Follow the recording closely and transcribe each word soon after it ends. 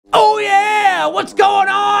What's going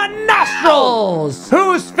on, nostrils?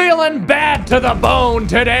 Who's feeling bad to the bone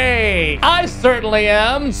today? I certainly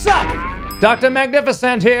am. Sup? Dr.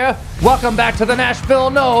 Magnifiscent here. Welcome back to the Nashville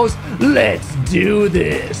Nose. Let's do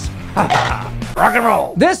this. Rock and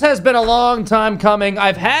roll. This has been a long time coming.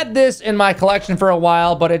 I've had this in my collection for a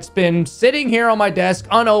while, but it's been sitting here on my desk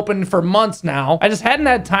unopened for months now. I just hadn't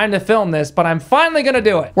had time to film this, but I'm finally gonna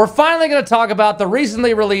do it. We're finally gonna talk about the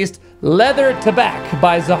recently released Leather Tabac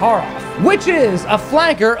by Zaharoff, which is a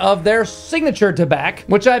flanker of their signature tabac,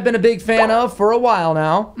 which I've been a big fan of for a while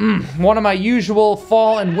now. One of my usual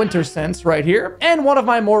fall and winter scents right here, and one of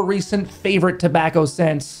my more recent favorite tobacco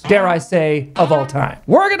scents, dare I say, of all time.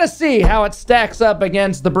 We're gonna see how it stacks up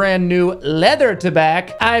against the brand new Leather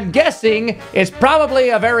Tabac. I'm guessing it's probably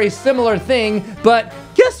a very similar thing, but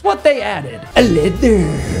guess what they added? A leather.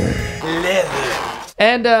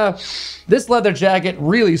 And this leather jacket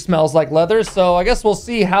really smells like leather, so I guess we'll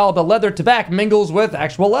see how the Leather Tabac mingles with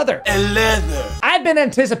actual leather. Leather. I've been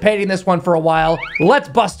anticipating this one for a while. Let's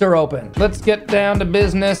bust her open. Let's get down to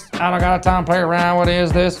business. I don't got time to play around. What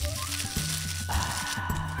is this?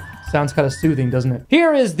 Sounds kind of soothing, doesn't it?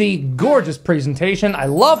 Here is the gorgeous presentation. I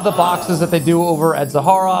love the boxes that they do over at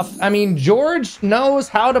Zaharoff. I mean, George knows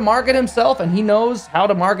how to market himself and he knows how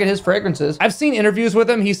to market his fragrances. I've seen interviews with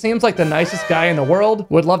him. He seems like the nicest guy in the world.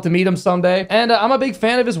 Would love to meet him someday. And I'm a big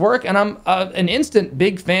fan of his work, and I'm an instant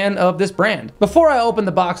big fan of this brand. Before I open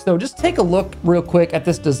the box though, just take a look real quick at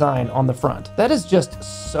this design on the front. That is just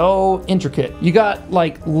so intricate. You got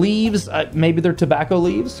like leaves, maybe they're tobacco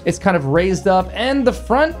leaves. It's kind of raised up, and the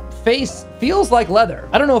front face feels like leather.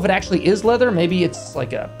 I don't know if it actually is leather. Maybe it's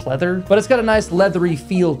like a pleather, but it's got a nice leathery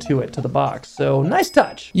feel to it, to the box. So nice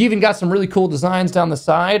touch. You even got some really cool designs down the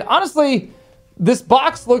side. Honestly, this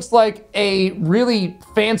box looks like a really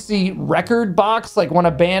fancy record box, like when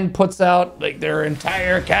a band puts out like their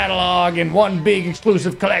entire catalog in one big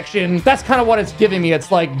exclusive collection. That's kind of what it's giving me.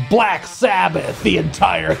 It's like Black Sabbath, the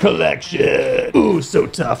entire collection. Ooh, so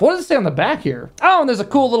tough. What does it say on the back here? Oh, and there's a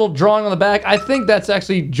cool little drawing on the back. I think that's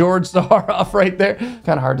actually George Zaharoff right there. Kind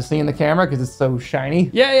of hard to see in the camera because it's so shiny.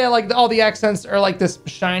 Yeah, like all the accents are like this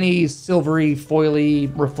shiny, silvery,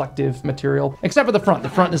 foily, reflective material. Except for the front. The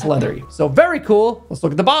front is leathery. So very cool. Let's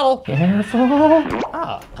look at the bottle. Careful.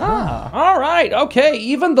 All right, okay.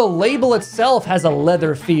 Even the label itself has a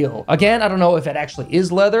leather feel. Again, I don't know if it actually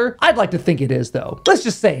is leather. I'd like to think it is though. Let's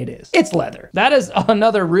just say it is. It's leather. That is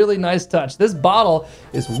another really nice touch. This bottle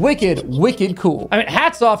is wicked, wicked cool. I mean,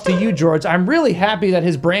 hats off to you, George. I'm really happy that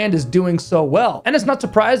his brand is doing so well. And it's not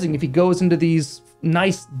surprising if he goes into these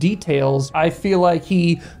nice details. I feel like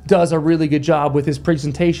he does a really good job with his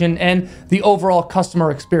presentation and the overall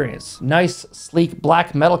customer experience. Nice, sleek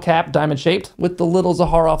black metal cap, diamond shaped, with the little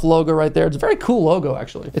Zaharoff logo right there. It's a very cool logo,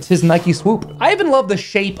 actually. It's his Nike swoop. I even love the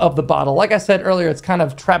shape of the bottle. Like I said earlier, it's kind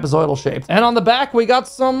of trapezoidal shaped. And on the back, we got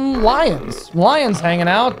some lions. Lions hanging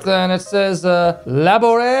out, and it says,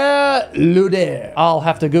 Laborer Luder. I'll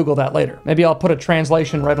have to Google that later. Maybe I'll put a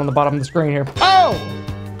translation right on the bottom of the screen here. Oh!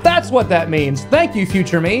 That's what that means. Thank you,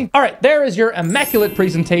 future me. All right, there is your immaculate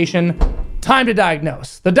presentation. Time to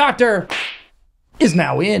diagnose. The doctor is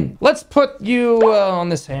now in. Let's put you on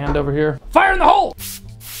this hand over here. Fire in the hole!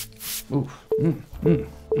 Ooh.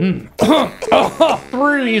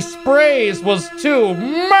 3 sprays was too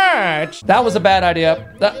much. That was a bad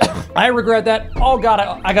idea. I regret that. Oh God,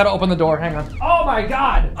 I gotta open the door. Hang on. Oh my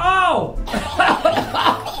God. Oh!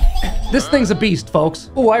 This thing's a beast,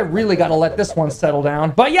 folks. Oh, I really gotta let this one settle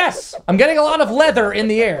down. But yes, I'm getting a lot of leather in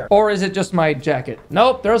the air. Or is it just my jacket?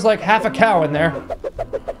 Nope, there's like half a cow in there.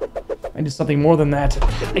 I need something more than that.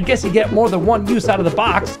 I guess you get more than one use out of the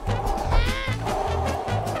box.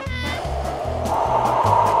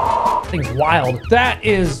 Thing's wild. That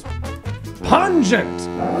is pungent.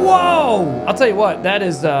 Whoa! I'll tell you what, that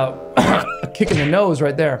is a kick in the nose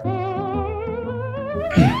right there.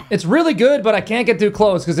 It's really good, but I can't get too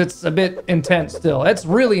close because it's a bit intense still. It's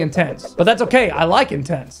really intense, but that's okay. I like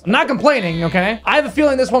intense. I'm not complaining, okay? I have a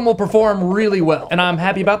feeling this one will perform really well, and I'm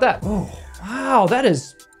happy about that. Oh, wow, that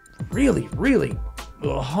is really, really,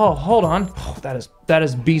 oh, hold on. Oh, that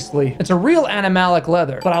is beastly. It's a real animalic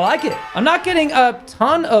leather, but I like it. I'm not getting a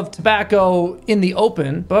ton of tobacco in the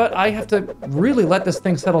open, but I have to really let this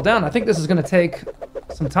thing settle down. I think this is gonna take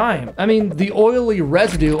some time. I mean, the oily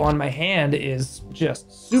residue on my hand is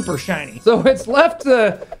just super shiny. So it's left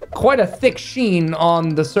quite a thick sheen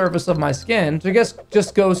on the surface of my skin. So I guess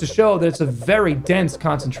just goes to show that it's a very dense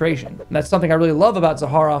concentration. And that's something I really love about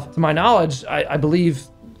Zaharoff. To my knowledge, I believe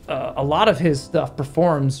a lot of his stuff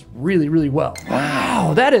performs really, really well.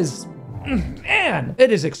 Wow, that is, man,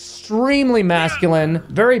 it is extremely masculine,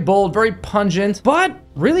 very bold, very pungent, but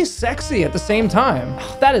really sexy at the same time.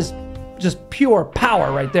 That is just pure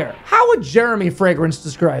power right there. How would Jeremy Fragrance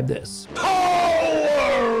describe this?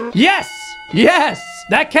 Power! Yes! Yes!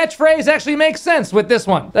 That catchphrase actually makes sense with this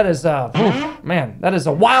one. That is, man, that is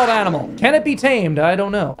a wild animal. Can it be tamed? I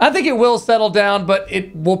don't know. I think it will settle down, but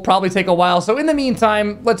it will probably take a while. So in the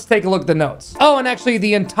meantime, let's take a look at the notes. Oh, and actually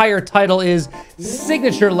the entire title is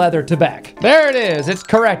Signature Leather Tabac. There it is. It's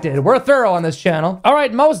corrected. We're thorough on this channel. All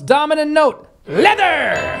right, most dominant note.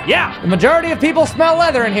 Leather! Yeah, the majority of people smell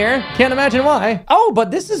leather in here. Can't imagine why. Oh,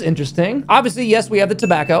 but this is interesting. Obviously, yes, we have the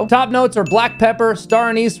tobacco. Top notes are black pepper, star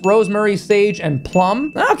anise, rosemary, sage, and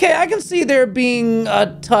plum. Okay, I can see there being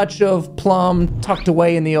a touch of plum tucked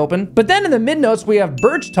away in the open. But then in the mid notes, we have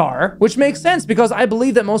birch tar, which makes sense because I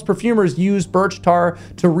believe that most perfumers use birch tar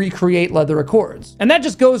to recreate leather accords. And that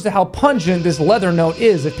just goes to how pungent this leather note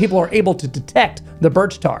is if people are able to detect the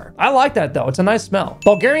birch tar. I like that though, it's a nice smell.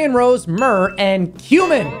 Bulgarian rose, myrrh, and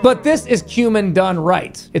cumin. But this is cumin done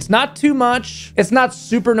right. It's not too much. It's not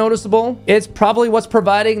super noticeable. It's probably what's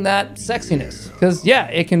providing that sexiness. Because yeah,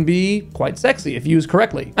 it can be quite sexy if used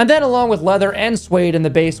correctly. And then along with leather and suede in the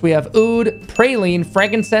base, we have oud, praline,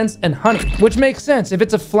 frankincense, and honey. Which makes sense. If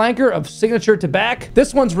it's a flanker of Signature Tabac,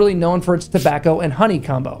 this one's really known for its tobacco and honey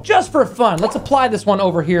combo. Just for fun, let's apply this one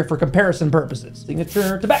over here for comparison purposes.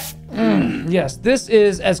 Signature Tabac. Yes, this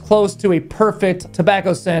is as close to a perfect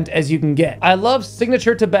tobacco scent as you can get. I love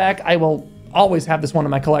Signature Tabac. I will always have this one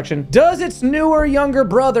in my collection. Does its newer, younger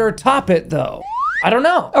brother top it though? I don't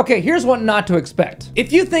know. Okay, here's what not to expect.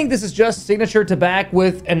 If you think this is just Signature Tabac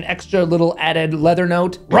with an extra little added leather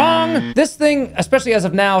note, wrong! This thing, especially as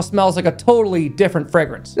of now, smells like a totally different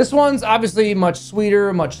fragrance. This one's obviously much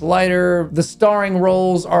sweeter, much lighter. The starring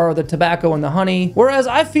roles are the tobacco and the honey. Whereas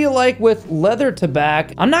I feel like with Leather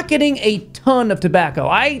Tabac, I'm not getting a ton of tobacco.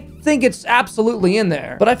 I think it's absolutely in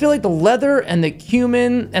there. But I feel like the leather and the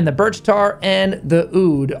cumin and the birch tar and the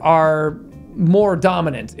oud are more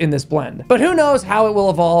dominant in this blend. But who knows how it will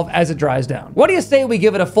evolve as it dries down. What do you say we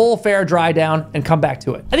give it a full fair dry down and come back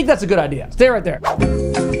to it? I think that's a good idea. Stay right there.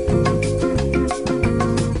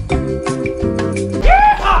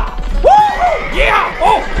 Yeah! Woo! Yeah!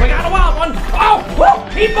 Oh, we got a wild one. Oh, woo!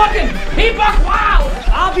 He buck wild!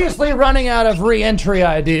 Obviously running out of re-entry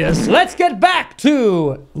ideas. Let's get back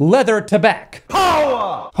to Leather Tabac.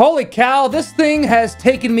 Power! Holy cow, this thing has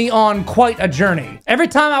taken me on quite a journey. Every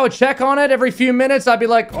time I would check on it, every few minutes, I'd be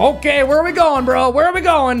like, okay, where are we going, bro? Where are we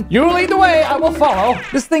going? You lead the way, I will follow.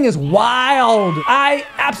 This thing is wild. I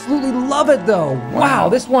absolutely love it though. Wow,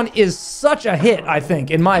 this one is such a hit, I think,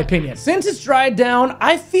 in my opinion. Since it's dried down,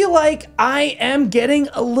 I feel like I am getting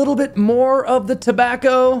a little bit more of the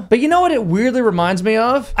tobacco. But you know what it weirdly reminds me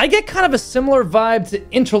of? I get kind of a similar vibe to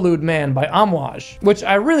Interlude Man by Amouage, which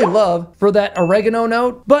I really love for that oregano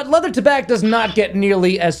note, but Leather Tabac does not get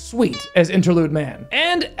nearly as sweet as Interlude Man.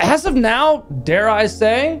 And as of now, dare I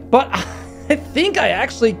say, but I think I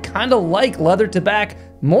actually kind of like Leather Tabac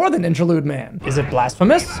more than Interlude Man. Is it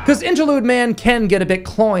blasphemous? Because Interlude Man can get a bit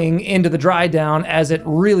cloying into the dry down as it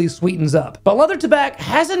really sweetens up. But Leather Tabac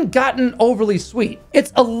hasn't gotten overly sweet.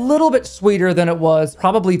 It's a little bit sweeter than it was,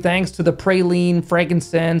 probably thanks to the praline,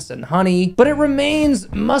 frankincense, and honey, but it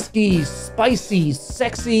remains musky, spicy,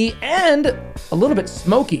 sexy, and a little bit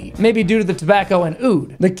smoky, maybe due to the tobacco and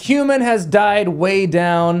oud. The cumin has died way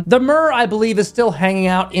down. The myrrh, I believe, is still hanging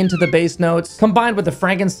out into the base notes. Combined with the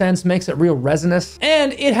frankincense makes it real resinous.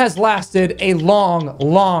 And it has lasted a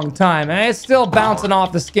long time, and it's still bouncing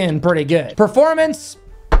off the skin pretty good. Performance,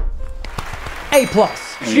 A+.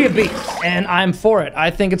 She a beast, and I'm for it.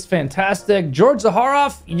 I think it's fantastic. George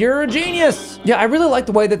Zaharoff, you're a genius. Yeah, I really like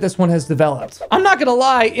the way that this one has developed. I'm not gonna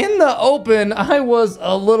lie, in the open, I was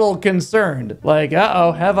a little concerned. Like,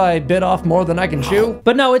 uh-oh, have I bit off more than I can chew?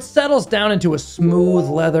 But no, it settles down into a smooth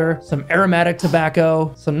leather, some aromatic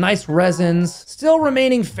tobacco, some nice resins, still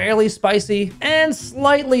remaining fairly spicy, and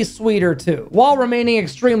slightly sweeter too, while remaining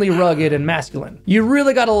extremely rugged and masculine. You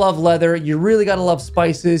really gotta love leather, you really gotta love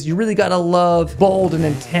spices, you really gotta love bold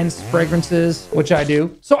and intense fragrances, which I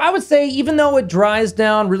do. So I would say even though it dries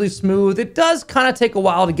down really smooth, it does kind of take a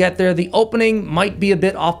while to get there. The opening might be a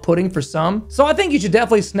bit off-putting for some. So I think you should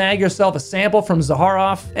definitely snag yourself a sample from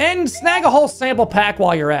Zaharoff and snag a whole sample pack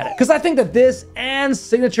while you're at it. Because I think that this and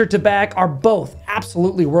Signature Tabac are both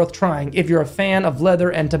absolutely worth trying if you're a fan of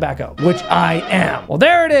leather and tobacco, which I am. Well,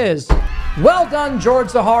 there it is. Well done, George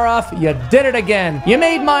Zaharoff. You did it again. You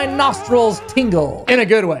made my nostrils tingle in a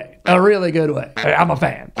good way. A really good way. I'm a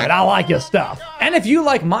fan, and I like your stuff. And if you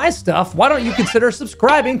like my stuff, why don't you consider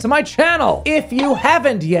subscribing to my channel? If you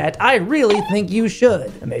haven't yet, I really think you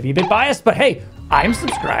should. Maybe a bit biased, but hey, I'm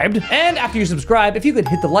subscribed. And after you subscribe, if you could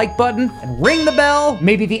hit the like button and ring the bell,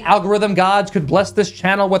 maybe the algorithm gods could bless this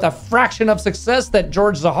channel with a fraction of success that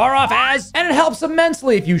George Zaharoff has. And it helps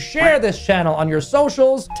immensely if you share this channel on your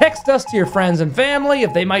socials, text us to your friends and family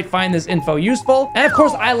if they might find this info useful. And of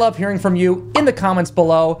course, I love hearing from you in the comments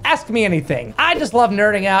below. Ask me anything. I just love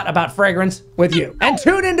nerding out about fragrance with you. And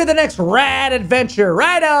tune into the next rad adventure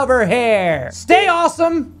right over here. Stay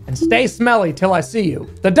awesome and stay smelly till I see you.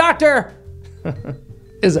 The doctor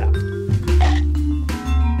is out.